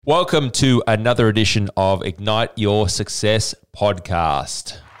Welcome to another edition of Ignite Your Success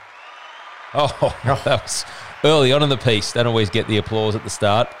podcast. Oh, that was early on in the piece. Don't always get the applause at the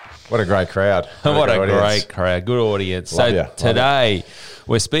start. What a great crowd. What a great crowd. Good audience. Today,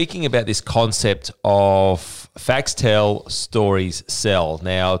 we're speaking about this concept of facts tell, stories sell.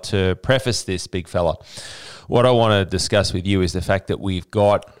 Now, to preface this, big fella, what I want to discuss with you is the fact that we've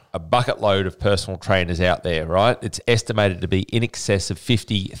got a bucket load of personal trainers out there, right? It's estimated to be in excess of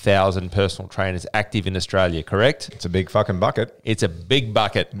 50,000 personal trainers active in Australia, correct? It's a big fucking bucket. It's a big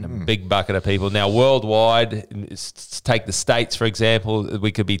bucket, a big bucket of people. Now, worldwide, take the States, for example,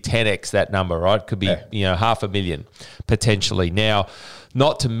 we could be 10x that number, right? Could be, 500,000 potentially. Now,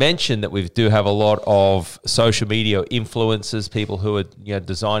 not to mention that we do have a lot of social media influencers, people who are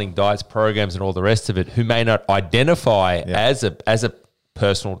designing diets, programs, and all the rest of it, who may not identify as a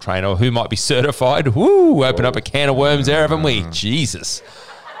personal trainer, or who might be certified. Woo! Open up a can of worms there, haven't we? Jesus.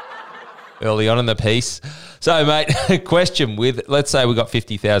 Early on in the piece. So, mate, question with, let's say we got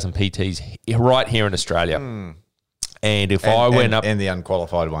 50,000 PTs right here in Australia. And if I went up... And the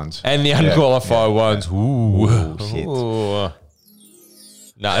unqualified ones. And the unqualified ones. Yeah. Ooh. Shit. Ooh.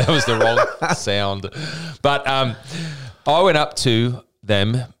 No, that was the wrong sound. But I went up to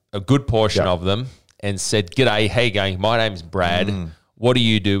them, a good portion of them, and said, "G'day, how you going? My name's Brad. What do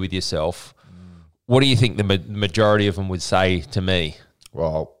you do with yourself?" What do you think the majority of them would say to me?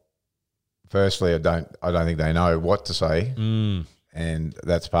 Well, firstly, I don't think they know what to say, and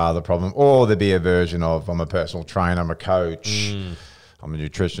that's part of the problem. Or there'd be a version of, I'm a personal trainer, I'm a coach, I'm a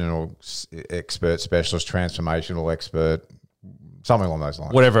nutritional expert, specialist, transformational expert, something along those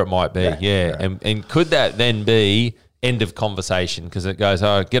lines. Whatever it might be, yeah. And could that then be end of conversation? Because it goes,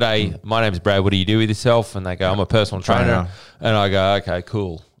 "Oh, g'day, my name's Brad, what do you do with yourself?" And they go, "I'm a personal trainer." And I go, "Okay,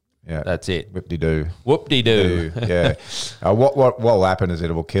 cool." Yeah, that's it. Whoop-de-doo. Whoop-de-doo. Yeah. What will happen is it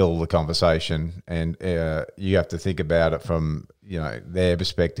will kill the conversation, and you have to think about it from their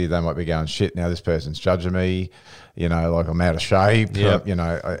perspective. They might be going, "Shit, now this person's judging me, like I'm out of shape." Yep.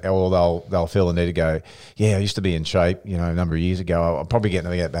 Or they'll feel the need to go, "Yeah, I used to be in shape, a number of years ago. I'm probably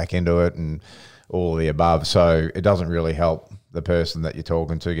getting to get back into it," and all of the above. So it doesn't really help the person that you're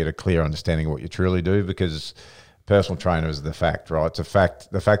talking to get a clear understanding of what you truly do, because personal trainer is the fact, right? It's a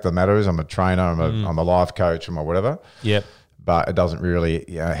fact. The fact of the matter is, I'm a trainer, I'm a life coach, I'm a whatever. Yep. But it doesn't really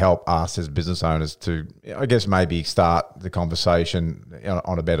help us as business owners to, I guess, maybe start the conversation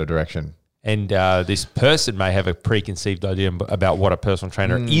on a better direction. And this person may have a preconceived idea about what a personal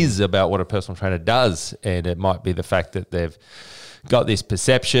trainer is, about what a personal trainer does. And it might be the fact that they've got this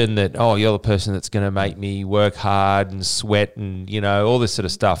perception that, "Oh, you're the person that's going to make me work hard and sweat," and all this sort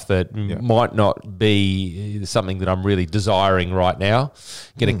of stuff that might not be something that I'm really desiring right now.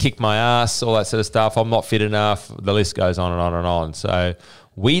 Going to kick my ass, all that sort of stuff. I'm not fit enough. The list goes on and on and on. So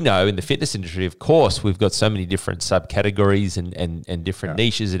we know in the fitness industry, of course, we've got so many different subcategories and different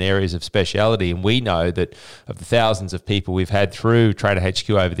niches and areas of speciality. And we know that of the thousands of people we've had through Trainer HQ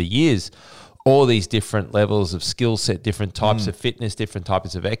over the years, all these different levels of skill set, different types of fitness, different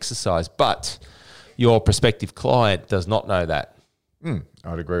types of exercise. But your prospective client does not know that.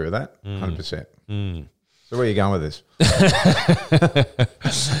 I'd agree with that, 100%. So where are you going with this?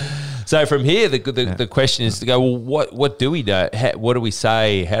 So from here, the question is to go, well, what do we know? What do we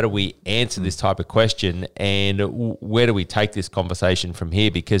say? How do we answer this type of question? And where do we take this conversation from here?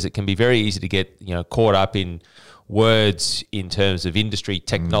 Because it can be very easy to get caught up in words in terms of industry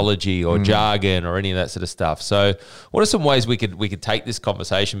technology or jargon or any of that sort of stuff. So what are some ways we could take this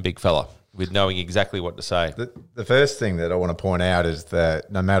conversation, big fella, with knowing exactly what to say? The first thing that I want to point out is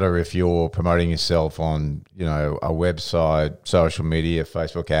that no matter if you're promoting yourself on, a website, social media,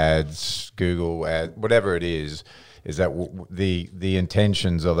 Facebook ads, Google ads, whatever it is that the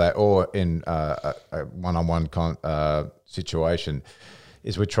intentions of that, or in a one-on-one situation,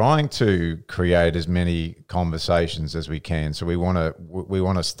 is we're trying to create as many conversations as we can. So we want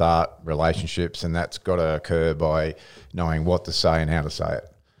to start relationships, and that's got to occur by knowing what to say and how to say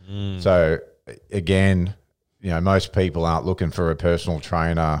it. So again, most people aren't looking for a personal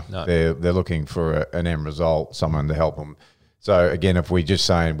trainer. No. They're looking for an end result, someone to help them. So again, if we're just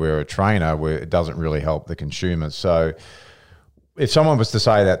saying we're a trainer, it doesn't really help the consumer. So if someone was to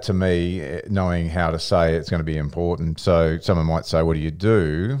say that to me, knowing how to say it's going to be important. So someone might say, "What do you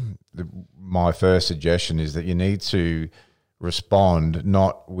do?" My first suggestion is that you need to respond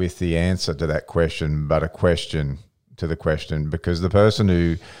not with the answer to that question, but a question to the question, because the person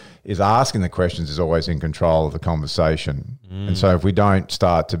who is asking the questions is always in control of the conversation. And so if we don't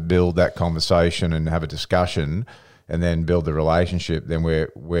start to build that conversation and have a discussion and then build the relationship, then we're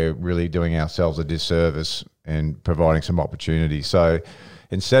really doing ourselves a disservice and providing some opportunity. So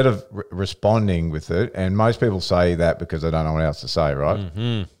instead of responding with it, and most people say that because they don't know what else to say, right?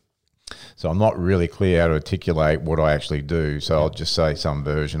 Mm-hmm. So I'm not really clear how to articulate what I actually do. So I'll just say some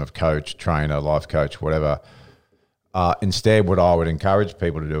version of coach, trainer, life coach, whatever. Instead, what I would encourage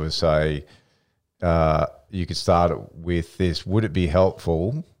people to do is say, you could start with this. Would it be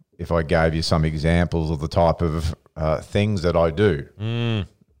helpful if I gave you some examples of the type of things that I do?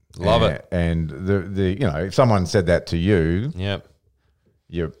 Love it. And the if someone said that to you, Yep.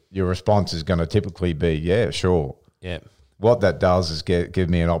 your response is going to typically be, yeah, sure. Yep. What that does is give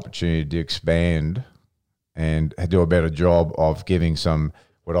me an opportunity to expand and do a better job of giving some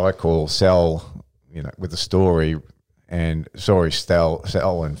what I call sell, with a story, and stories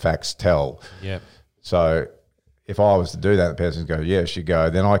sell and facts tell. Yep. So if I was to do that, the person go, yes, you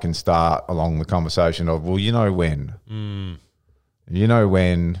go, then I can start along the conversation of, well,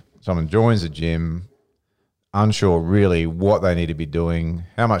 when someone joins the gym, unsure really what they need to be doing,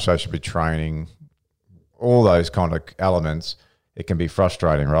 how much they should be training, all those kind of elements, it can be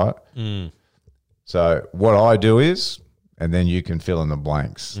frustrating, right? So what I do is, and then you can fill in the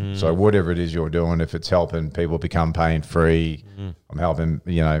blanks. So whatever it is you're doing, if it's helping people become pain-free, I'm helping,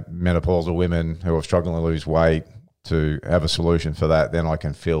 menopausal women who are struggling to lose weight to have a solution for that, then I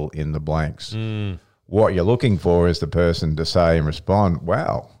can fill in the blanks. What you're looking for is the person to say and respond,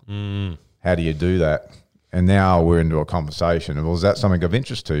 wow, how do you do that? And now we're into a conversation. Well, is that something of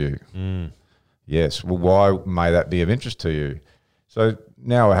interest to you? Yes. Well, why may that be of interest to you? So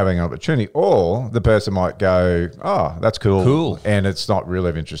now we're having an opportunity. Or the person might go, oh, that's cool. Cool. And it's not really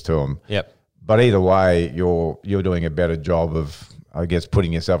of interest to them. Yep. But either way, you're doing a better job of, I guess,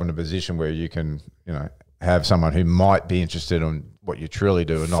 putting yourself in a position where you can, have someone who might be interested in what you truly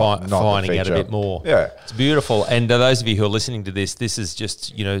do and not finding out a bit more. Yeah. It's beautiful. And those of you who are listening to this is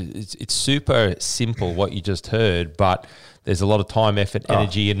just, it's super simple what you just heard, but there's a lot of time, effort,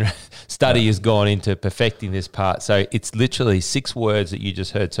 energy, and study has gone into perfecting this part. So it's literally 6 words that you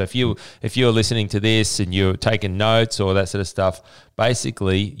just heard. So if you're listening to this and you're taking notes or that sort of stuff,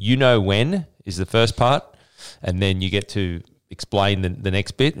 basically, when is the first part, and then you get to explain the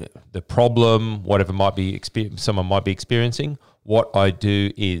next bit, the problem, whatever someone might be experiencing. What I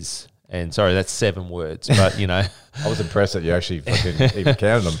do is, and sorry, that's 7 words, but I was impressed that you actually fucking even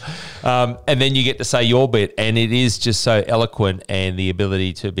counted them. And then you get to say your bit, and it is just so eloquent, and the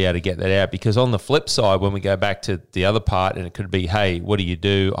ability to be able to get that out. Because on the flip side, when we go back to the other part, and it could be, hey, what do you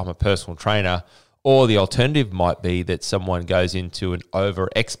do? I'm a personal trainer. Or the alternative might be that someone goes into an over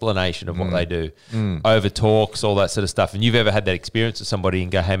explanation of what they do, over talks, all that sort of stuff. And you've ever had that experience with somebody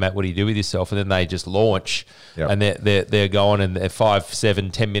and go, hey, mate, what do you do with yourself? And then they just launch and they're going, and they're 5, 7,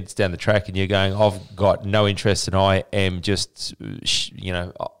 10 minutes down the track, and you're going, I've got no interest, and I am just,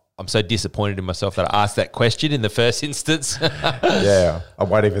 I'm so disappointed in myself that I asked that question in the first instance. Yeah, I'm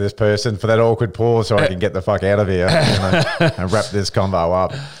waiting for this person for that awkward pause so I can get the fuck out of here and wrap this combo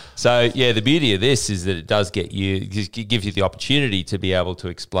up. So, yeah, the beauty of this is that it does gives you the opportunity to be able to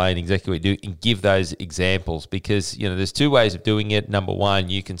explain exactly what you do and give those examples, because, there's 2 ways of doing it. Number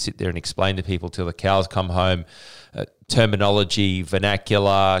one, you can sit there and explain to people till the cows come home, terminology,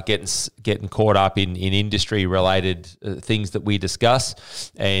 vernacular, getting caught up in industry-related things that we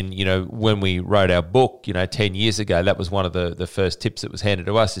discuss. And, when we wrote our book, 10 years ago, that was one of the first tips that was handed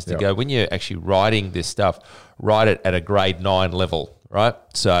to us, is to go, when you're actually writing this stuff, write it at a grade 9 level. Right,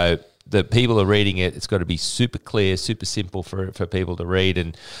 so the people are reading it, it's got to be super clear, super simple for people to read.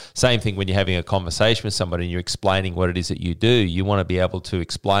 And same thing when you're having a conversation with somebody and you're explaining what it is that you do. You want to be able to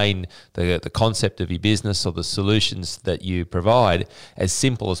explain the concept of your business or the solutions that you provide as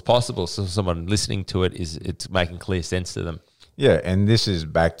simple as possible, so someone listening to it's making clear sense to them. Yeah, and this is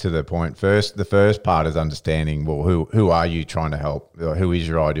back to the point. The first part is understanding, well, who are you trying to help? Or who is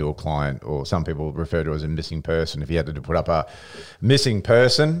your ideal client? Or some people refer to it as a missing person. If you had to put up a missing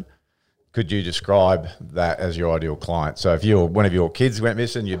person, could you describe that as your ideal client? So if one of your kids went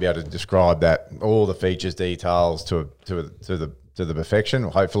missing, you'd be able to describe that, all the features, details to the perfection,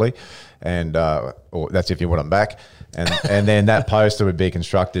 hopefully, and or that's if you want them back, and then that poster would be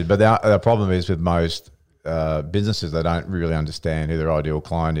constructed. But the problem is with most businesses, they don't really understand who their ideal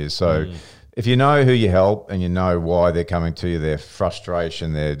client is. So if you know who you help and you know why they're coming to you, their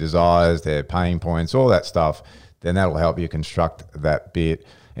frustration, their desires, their pain points, all that stuff, then that'll help you construct that bit.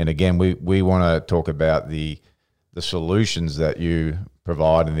 And again, we want to talk about the solutions that you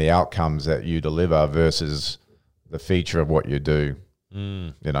provide and the outcomes that you deliver versus the feature of what you do.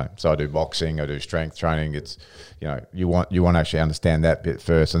 So I do boxing, I do strength training. It's, you want to actually understand that bit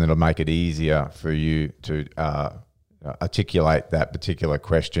first, and it'll make it easier for you to articulate that particular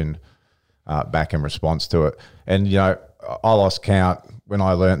question back in response to it. And, I lost count when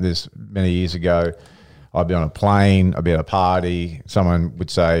I learnt this many years ago, I'd be on a plane, I'd be at a party, someone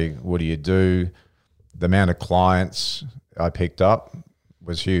would say, what do you do? The amount of clients I picked up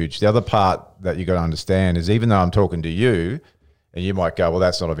was huge. The other part that you got to understand is even though I'm talking to you and you might go, well,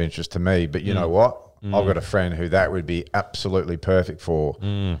 that's not of interest to me, but you know what? I've got a friend who that would be absolutely perfect for.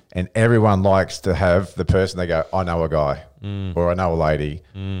 And everyone likes to have the person they go, I know a guy or I know a lady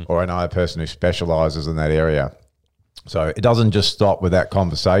or I know a person who specializes in that area. So it doesn't just stop with that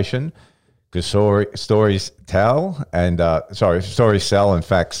conversation because stories tell and stories sell and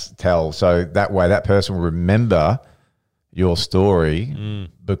facts tell. So that way that person will remember your story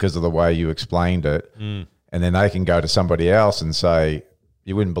because of the way you explained it. And then they can go to somebody else and say,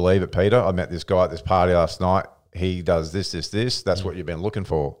 you wouldn't believe it, Peter. I met this guy at this party last night. He does this. That's what you've been looking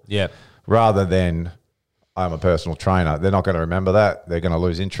for. Yeah. Rather than I'm a personal trainer. They're not going to remember that. They're going to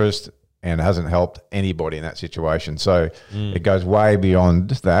lose interest and it hasn't helped anybody in that situation. So it goes way beyond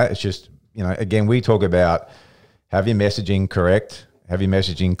that. It's just, again, we talk about have your messaging correct, have your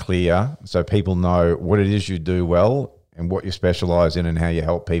messaging clear so people know what it is you do well and what you specialize in and how you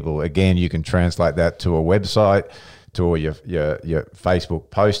help people. Again, you can translate that to a website, to your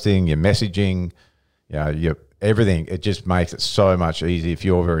Facebook posting, your messaging, your everything. It just makes it so much easier if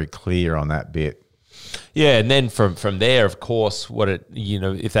you're very clear on that bit. Yeah, and then from there, of course,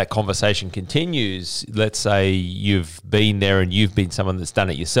 if that conversation continues, let's say you've been there and you've been someone that's done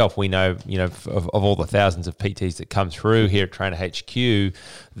it yourself. We know, of all the thousands of PTs that come through here at Trainer HQ,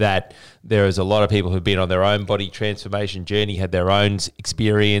 that there is a lot of people who've been on their own body transformation journey, had their own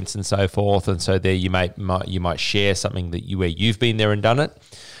experience and so forth, and so there you might share something where you've been there and done it.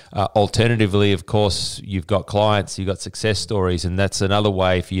 Alternatively, of course, you've got clients, you've got success stories, and that's another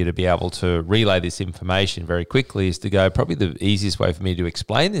way for you to be able to relay this information very quickly is to go, probably the easiest way for me to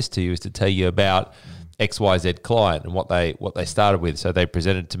explain this to you is to tell you about XYZ client and what they started with. So they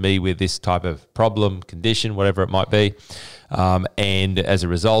presented to me with this type of problem, condition, whatever it might be. And as a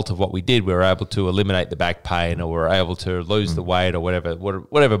result of what we did, we were able to eliminate the back pain or we were able to lose the weight or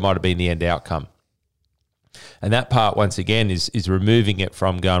whatever might have been the end outcome. And that part, once again, is removing it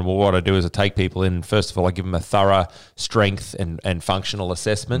from going, well, what I do is I take people in, and first of all, I give them a thorough strength and functional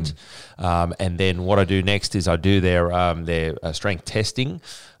assessment. And then what I do next is I do their strength testing.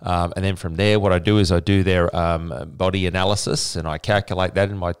 And then from there, what I do is I do their body analysis and I calculate that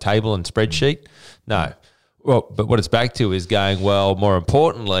in my table and spreadsheet. No. Well, but what it's back to is going, well, more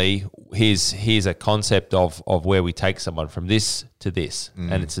importantly, here's a concept of where we take someone from this to this,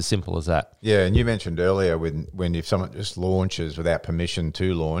 and it's as simple as that. Yeah, and you mentioned earlier when if someone just launches without permission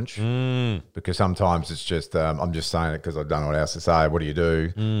to launch, because sometimes it's just, I'm just saying it because I don't know what else to say, what do you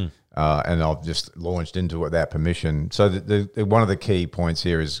do? And I've just launched into it without permission. So the one of the key points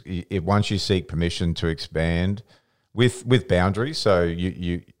here is once you seek permission to expand with boundaries, so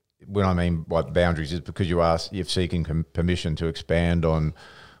you what I mean by boundaries is because you're seeking permission to expand on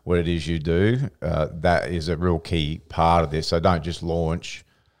what it is you do. That is a real key part of this. So don't just launch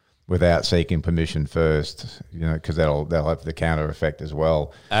without seeking permission first, because that'll have the counter effect as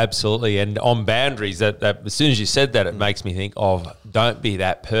well. Absolutely. And on boundaries, that as soon as you said that, it makes me think of don't be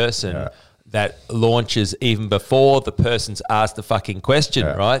that person that launches even before the person's asked the fucking question,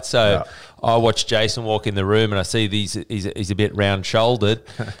 right? So I watch Jason walk in the room and I see he's a bit round shouldered,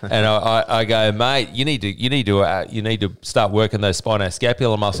 and I go, mate, you need to start working those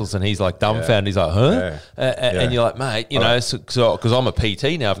spinoscapular muscles, and he's like dumbfounded. He's like, huh? And you're like, mate, because I'm a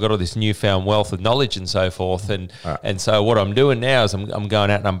PT now, I've got all this newfound wealth of knowledge and so forth, and so what I'm doing now is I'm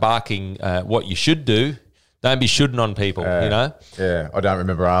going out and I'm barking what you should do. Don't be shoulding on people, Yeah, I don't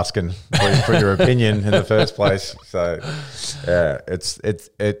remember asking for your opinion in the first place. So, yeah, it's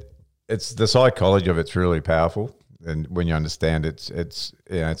the psychology of it's really powerful, and when you understand it's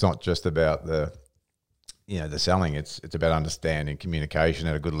not just about the selling. It's about understanding communication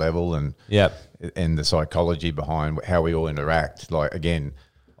at a good level, and the psychology behind how we all interact. Like again,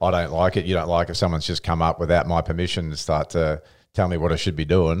 I don't like it. You don't like if someone's just come up without my permission to start to tell me what I should be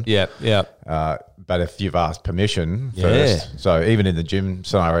doing. But if you've asked permission first, so even in the gym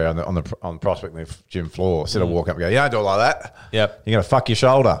scenario on the prospecting gym floor, instead of walk up and go, you don't do it like that. Yep. You're going to fuck your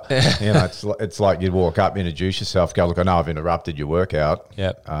shoulder. It's like you'd walk up, introduce yourself, go, look, I know I've interrupted your workout.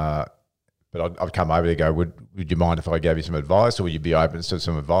 Yep. But I'd come over to go, would you mind if I gave you some advice, or would you be open to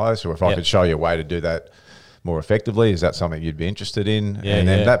some advice, or if I could show you a way to do that more effectively, is that something you'd be interested in? And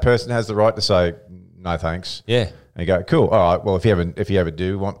then that person has the right to say, no, thanks. Yeah. And you go, cool. All right. Well, if you ever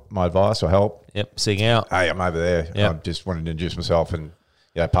do want my advice or help, sing out. Hey, I'm over there. I just wanted to introduce myself, and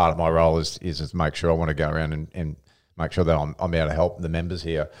part of my role is to make sure I want to go around and make sure that I'm out to help the members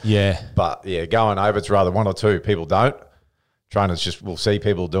here. Yeah. But going over, it's rather one or two people don't trainers just will see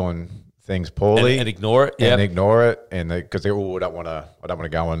people doing things poorly and ignore it. and ignore it, and because I don't want to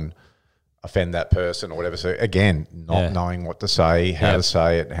go and offend that person or whatever. So again, not knowing what to say, how to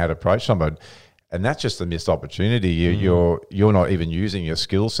say it, how to approach somebody, and that's just a missed opportunity. You're not even using your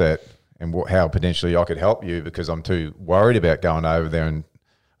skill set and how potentially I could help you because I'm too worried about going over there and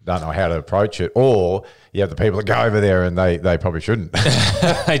don't know how to approach it. Or you have the people that go over there and they probably shouldn't.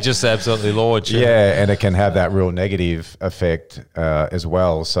 They just absolutely launch. Yeah, and it can have that real negative effect as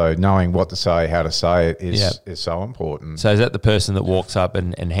well. So knowing what to say, how to say it is so important. So is that the person that walks up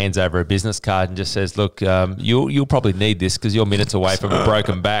and hands over a business card and just says, look, you'll probably need this because you're minutes away from a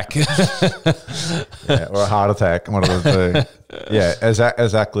broken back. Or a heart attack, one of the two. Yeah,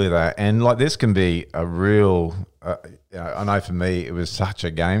 exactly that. And like this can be a real, I know for me, it was such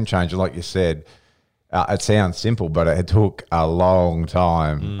a game changer. Like you said, it sounds simple, but it took a long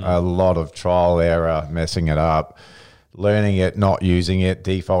time, a lot of trial error, messing it up, learning it, not using it,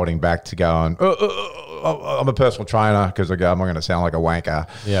 defaulting back to going, I'm a personal trainer because I go, I'm not going to sound like a wanker.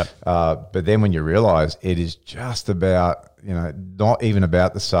 Yeah. But then when you realize it is just about, not even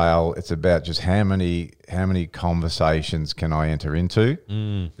about the sale, it's about just how many conversations can I enter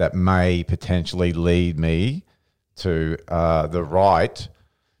into that may potentially lead me to the right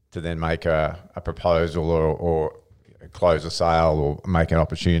to then make a proposal or close a sale or make an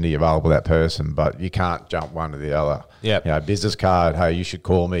opportunity available to that person. But you can't jump one to the other. Yeah. Business card, hey, you should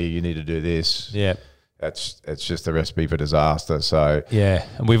call me, you need to do this. Yeah. It's just a recipe for disaster. So yeah,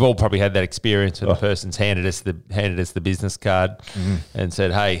 and we've all probably had that experience when the person's handed us the business card and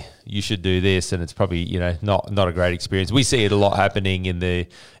said, "Hey, you should do this," and it's probably not a great experience. We see it a lot happening in the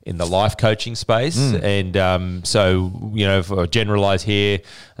life coaching space, and so if I generalize here,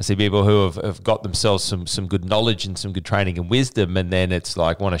 I see people who have got themselves some good knowledge and some good training and wisdom, and then it's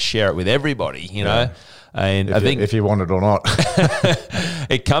like want to share it with everybody, know. And I think if you want it or not,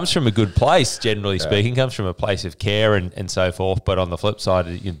 it comes from a good place, generally speaking, comes from a place of care and so forth. But on the flip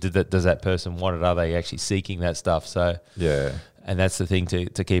side, does that person want it? Are they actually seeking that stuff? So and that's the thing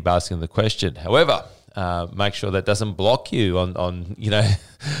to keep asking the question. However, make sure that doesn't block you on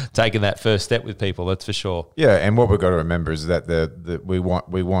taking that first step with people. That's for sure. Yeah, and what we've got to remember is that we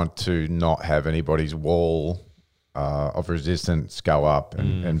want to not have anybody's wall of resistance go up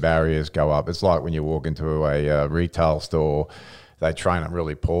and barriers go up. It's like when you walk into a retail store, they train it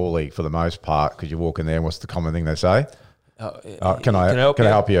really poorly for the most part because you walk in there and what's the common thing they say? Can I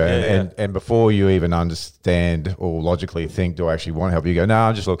help you? And before you even understand or logically think, do I actually want to help you? Go, no,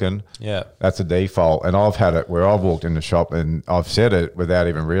 I'm just looking. Yeah. That's a default. And I've had it where I've walked in the shop and I've said it without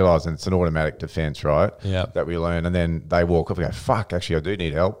even realizing it's an automatic defense, right? Yeah. That we learn. And then they walk up and go, fuck, actually, I do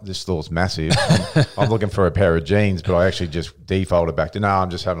need help. This store's massive. I'm looking for a pair of jeans, but I actually just defaulted back to, no, I'm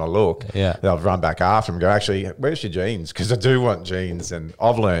just having a look. Yeah. Then I've run back after them and go, actually, where's your jeans? Because I do want jeans. And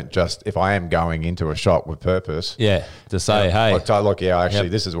I've learned just if I am going into a shop with purpose. Yeah. To say, hey. Look, actually,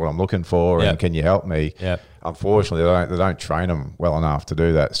 this is what I'm looking for, and can you help me? Yep. Unfortunately, they don't train them well enough to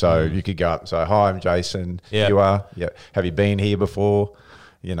do that. So you could go up and say, hi, I'm Jason. Yep. You are? Yeah. Have you been here before?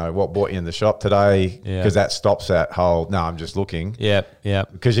 What brought you in the shop today? Because that stops that whole, no, I'm just looking. Yeah, yeah.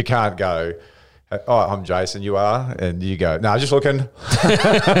 Because you can't go, oh, I'm Jason, you are? And you go, no, just looking.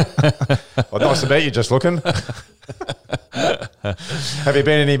 Well, nice to meet you, just looking. Have you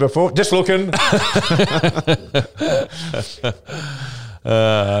been in here before? Just looking.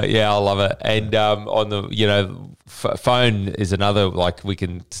 I love it. And on the phone is another, like, we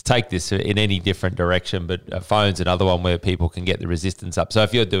can take this in any different direction, but phone's another one where people can get the resistance up. So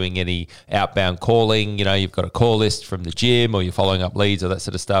if you're doing any outbound calling, you've got a call list from the gym or you're following up leads or that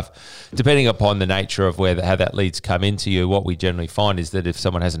sort of stuff, depending upon the nature of how that leads come into you, what we generally find is that if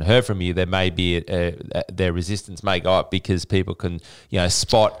someone hasn't heard from you, there may be their resistance may go up because people can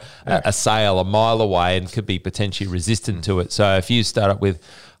spot a sale a mile away and could be potentially resistant to it. So if you start up with,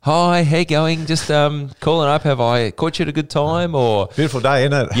 hi, how you going? Just calling up. Have I caught you at a good time? Or beautiful day,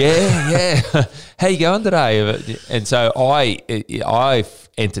 isn't it? Yeah. How you going today? And so I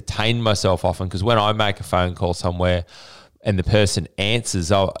entertain myself often because when I make a phone call somewhere and the person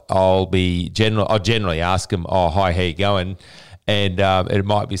answers, I'll generally ask them, oh, hi, how you going? And it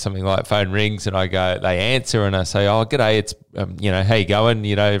might be something like phone rings and they answer and I say, oh, g'day, it's, how you going?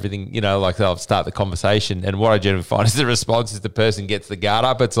 Everything, like I'll start the conversation. And what I generally find is the response is the person gets the guard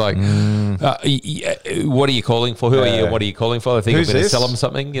up. It's like, what are you calling for? Who are you? What are you calling for? I think I'm going to sell them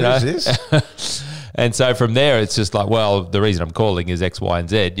something, Who's this? And so from there, it's just like, well, the reason I'm calling is X, Y, and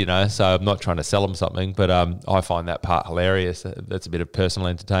Z, so I'm not trying to sell them something, but I find that part hilarious. That's a bit of personal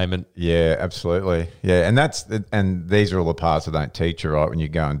entertainment. Yeah, absolutely. Yeah, and these are all the parts that don't teach you, right? When you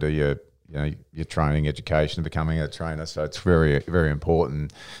go and do your your training, education, becoming a trainer. So it's very, very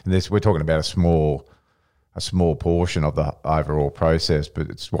important. And this, we're talking about a small portion of the overall process, but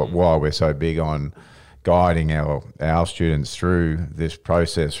it's why we're so big on guiding our students through this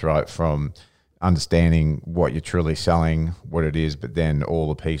process, right, from understanding what you're truly selling, what it is, but then all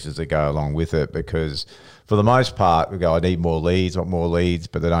the pieces that go along with it. Because for the most part, we go, I need more leads,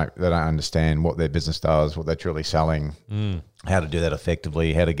 but they don't understand what their business does, what they're truly selling, how to do that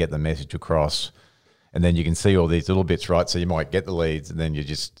effectively, how to get the message across. And then you can see all these little bits, right? So you might get the leads, and then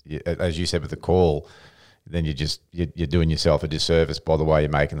as you said with the call, then you're doing yourself a disservice by the way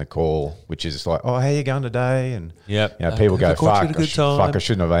you're making the call, which is like, oh, how you going today? And people go, fuck, I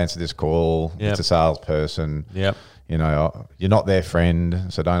shouldn't have answered this call. It's a salesperson. You're not their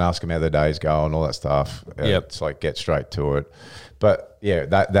friend, so don't ask them how their day's going, all that stuff. It's like, get straight to it. But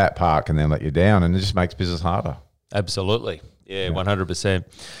that part can then let you down, and it just makes business harder. Absolutely. Yeah, 100%.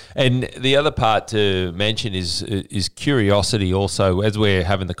 And the other part to mention is curiosity also. As we're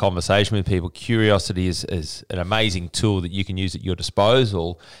having the conversation with people, curiosity is an amazing tool that you can use at your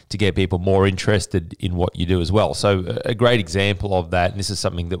disposal to get people more interested in what you do as well. So a great example of that, and this is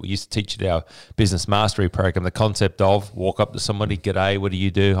something that we used to teach at our business mastery program, the concept of walk up to somebody, g'day, what do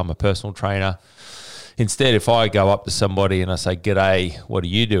you do? I'm a personal trainer. Instead, if I go up to somebody and I say, g'day, what do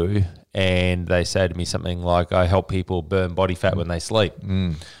you do? And they say to me something like, I help people burn body fat when they sleep.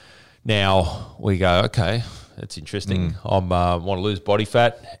 Now we go, okay, that's interesting. I want to lose body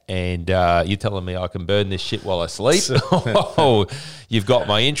fat, and you're telling me I can burn this shit while I sleep? Oh, you've got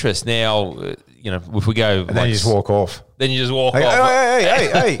my interest. Now, if we go... And then you just walk off. Then you just walk off.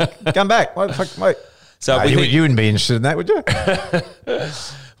 Hey, come back. Wait. So you wouldn't be interested in that, would you?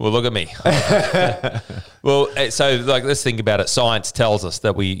 Well, look at me. Well, so let's think about it. Science tells us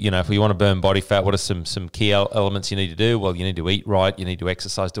that if we want to burn body fat, what are some key elements you need to do? Well, you need to eat right, you need to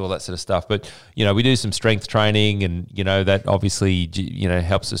exercise, do all that sort of stuff. But, we do some strength training, and, that obviously,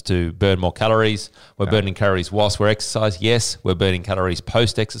 helps us to burn more calories. We're burning calories whilst we're exercising. Yes. We're burning calories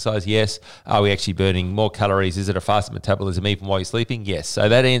post-exercise. Yes. Are we actually burning more calories? Is it a faster metabolism even while you're sleeping? Yes. So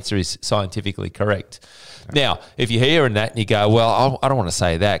that answer is scientifically correct. Now, if you're hearing that and you go, well, I don't want to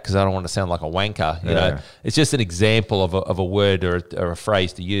say that because I don't want to sound like a wanker. It's just an example of a word or a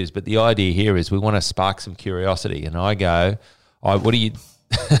phrase to use. But the idea here is we want to spark some curiosity. And I go, what do you...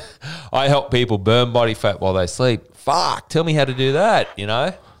 I help people burn body fat while they sleep. Fuck, tell me how to do that,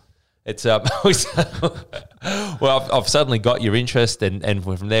 It's well, I've suddenly got your interest, and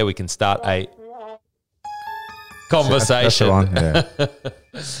from there we can start a conversation. That's the one,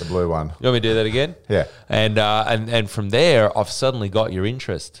 the blue one. You want me to do that again? Yeah. And from there, I've suddenly got your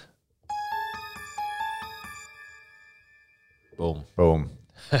interest. Boom.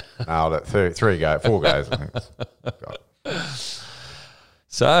 Nailed it. Four goes. I think.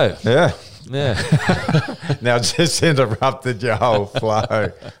 So. Yeah. Now just interrupted your whole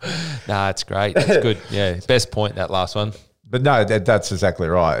flow. Nah, it's great. It's good. Yeah. Best point, that last one. But no, that's exactly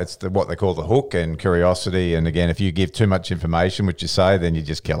right. It's what they call the hook and curiosity. And again, if you give too much information, which you say, then you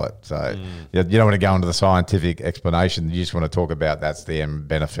just kill it. So you don't want to go into the scientific explanation. You just want to talk about that's the end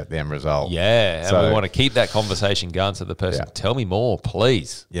benefit, the end result. Yeah, and we want to keep that conversation going to the person. Tell me more,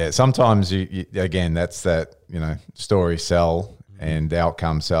 please. Yeah, sometimes you again, that's that story sell and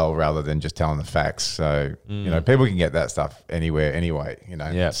outcome sell rather than just telling the facts. So people can get that stuff anywhere, anyway.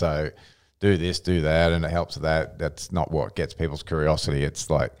 So. Do this, do that, and it helps with that. That's not what gets people's curiosity.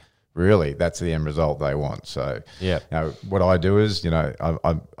 It's like, really, that's the end result they want. So, what I do is,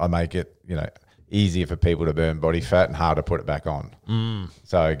 I make it, easier for people to burn body fat and harder to put it back on.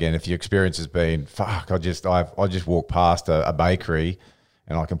 So again, if your experience has been, fuck, I just walked past a bakery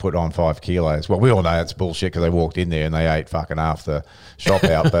and I can put on 5 kilos. Well, we all know that's bullshit because they walked in there and they ate fucking half the shop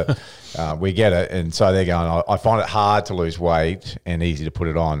out, but we get it. And so they're going, I find it hard to lose weight and easy to put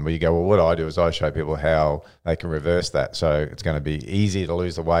it on. Where you go, well, what I do is I show people how they can reverse that. So it's going to be easier to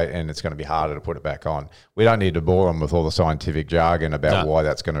lose the weight and it's going to be harder to put it back on. We don't need to bore them with all the scientific jargon about why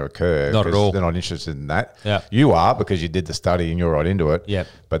that's going to occur. Not at all. They're not interested in that. Yeah. You are, because you did the study and you're right into it. Yeah.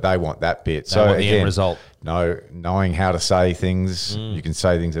 But they want that bit. They want the end result. Knowing how to say things, you can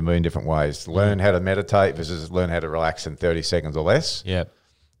say things a million different ways. Learn how to meditate versus learn how to relax in 30 seconds or less. Yeah.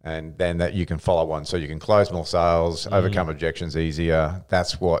 And then that you can follow one. So you can close more sales, overcome objections easier.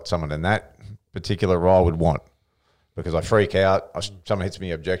 That's what someone in that particular role would want. Because I freak out. Someone hits me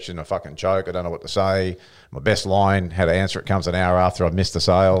objection, I fucking choke. I don't know what to say. My best line, how to answer it, comes an hour after I've missed the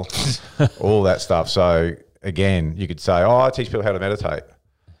sale. All that stuff. So again, you could say, I teach people how to meditate.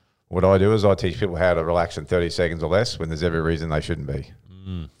 What I do is I teach people how to relax in 30 seconds or less when there's every reason they shouldn't be.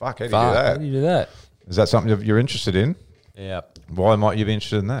 Fuck, how do you do that? How do you do that? Is that something you're interested in? Yeah. Why might you be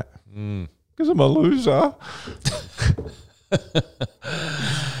interested in that? Because I'm a loser.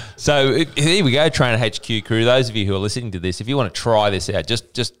 So here we go, Trainer HQ crew. Those of you who are listening to this, if you want to try this out,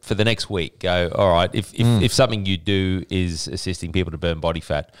 just for the next week, go, all right, if something you do is assisting people to burn body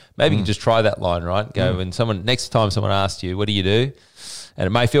fat, maybe you can just try that line, right? Go, and next time someone asks you, what do you do? And it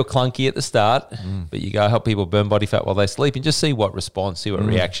may feel clunky at the start, but you go help people burn body fat while they sleep and just see what response, see what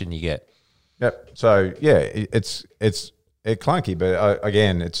reaction you get. Yep. So, yeah, it's clunky, but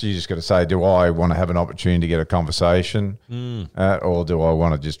again, you just got to say, do I want to have an opportunity to get a conversation or do I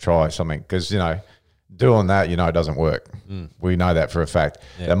want to just try something? Because, doing that, it doesn't work. We know that for a fact.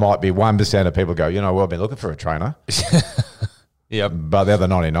 Yeah. There might be 1% of people go, well, I've been looking for a trainer. Yep. But the other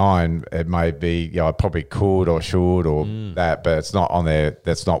 99, it may be, I probably could or should or that, but it's not on there.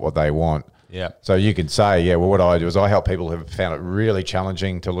 That's not what they want. Yeah. So you can say, well, what I do is I help people who have found it really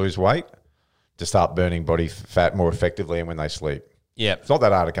challenging to lose weight to start burning body fat more effectively and when they sleep. Yeah. It's not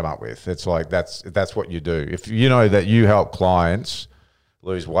that hard to come up with. It's like that's what you do. If you know that you help clients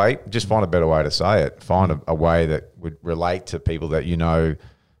lose weight, just find a better way to say it. Find a way that would relate to people that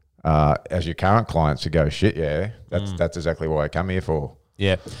as your current clients to go, shit, yeah, that's exactly what I come here for.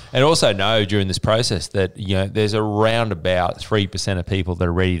 Yeah. And also know during this process that, there's around about 3% of people that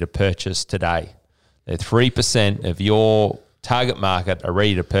are ready to purchase today. They're 3% of your target market are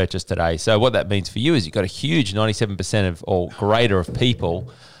ready to purchase today. So what that means for you is you've got a huge 97% of or greater of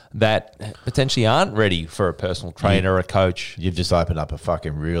people that potentially aren't ready for a personal trainer or a coach. You've just opened up a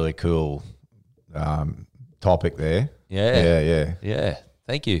fucking really cool topic there. Yeah.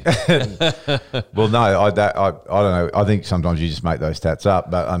 Thank you. Well, no, I don't know. I think sometimes you just make those stats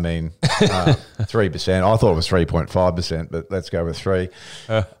up, but I mean, 3%. I thought it was 3.5%, but let's go with 3.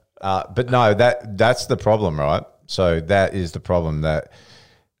 But no, that's the problem, right? So that is the problem, that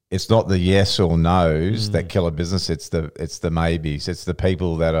it's not the yes or no's that kill a business. It's the maybes. It's the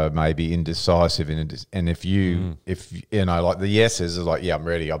people that are maybe indecisive. And if like the yeses is like, yeah, I'm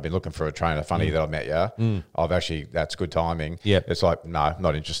ready. I've been looking for a trainer. Funny that I met you. That's good timing. Yep. It's like, no,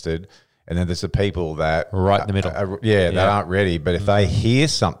 not interested. And then there's the people that right in the middle. That aren't ready. But if they hear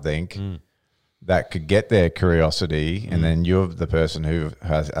something that could get their curiosity, and then you're the person who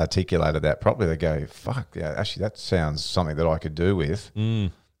has articulated that properly, they go, fuck, yeah, actually that sounds something that I could do with.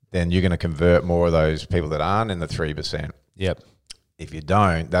 Then you're going to convert more of those people that aren't in the 3%. Yep. If you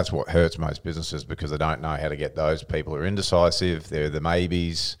don't, that's what hurts most businesses, because they don't know how to get those people who are indecisive. They're the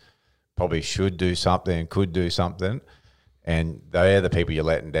maybes, probably should do something, could do something, and they're the people you're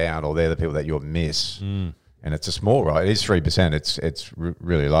letting down, or they're the people that you'll miss. And it's a small, right? It is 3%. It's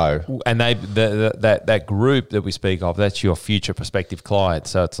really low. And that group that we speak of, that's your future prospective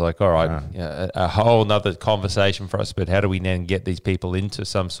clients. So it's like, all right, a whole nother conversation for us. But how do we then get these people into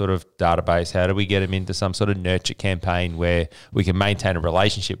some sort of database? How do we get them into some sort of nurture campaign where we can maintain a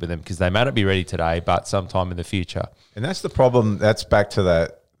relationship with them? Because they may not be ready today, but sometime in the future. And that's the problem. That's back to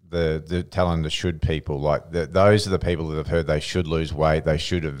that. The telling the should people, like those are the people that have heard they should lose weight, they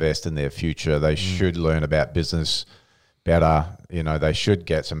should invest in their future, they should learn about business better, they should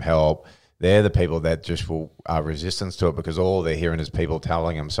get some help. They're the people that just are resistant to it, because all they're hearing is people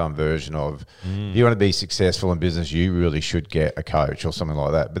telling them some version of, if you want to be successful in business, you really should get a coach or something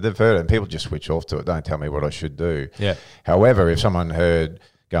like that. But they've heard it and people just switch off to it. Don't tell me what I should do. Yeah. However, if someone heard,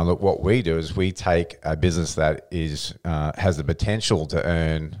 going, look, what we do is we take a business that has the potential to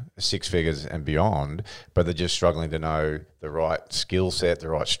earn 6 figures and beyond, but they're just struggling to know the right skill set, the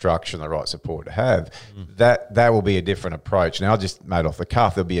right structure, and the right support to have. That will be a different approach. Now, I just made off the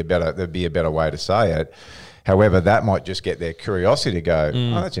cuff. There'll be a better way to say it. However, that might just get their curiosity to go,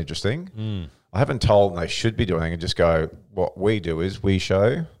 oh, that's interesting. I haven't told them they should be doing it, and just go, what we do is we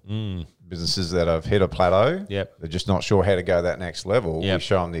show businesses that have hit a plateau. Yep. They're just not sure how to go that next level. Yep. We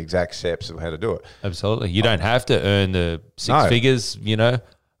show them the exact steps of how to do it. Absolutely. You don't have to earn the 6 figures,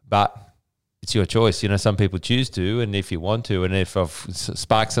 but it's your choice. Some people choose to, and if you want to, and if I've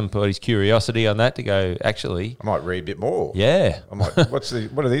sparked somebody's curiosity on that to go, actually, I might read a bit more. Yeah. I'm like, what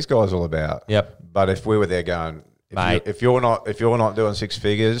are these guys all about? Yep. But if we were there going, if you're not doing 6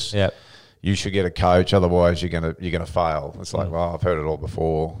 figures, yep, you should get a coach. Otherwise, you're gonna fail. It's like, well, I've heard it all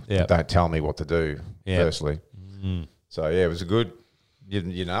before. Yep. Don't tell me what to do. Yep. Firstly, so yeah, it was a good.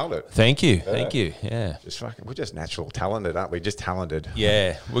 You nailed it. Thank you. Yeah. We're just natural talented, aren't we? Just talented.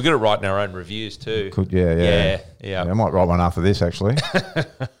 Yeah. We're good at writing our own reviews too. Yeah. I might write one after this, actually.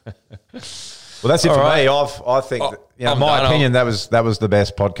 Well, that's it for me. I think, in my opinion, that was the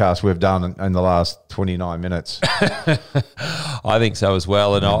best podcast we've done in the last 29 minutes. I think so as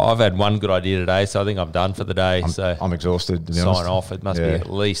well. And I've had one good idea today, so I think I'm done for the day. I'm exhausted, to be honest. Sign off. It must be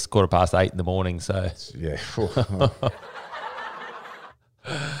at least 8:15 in the morning. So yeah.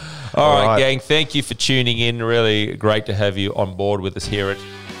 All right, gang. Thank you for tuning in. Really great to have you on board with us here at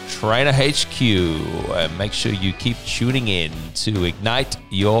Trainer HQ. And make sure you keep tuning in to Ignite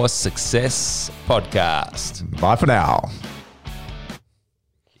Your Success podcast. Bye for now.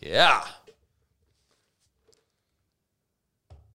 Yeah.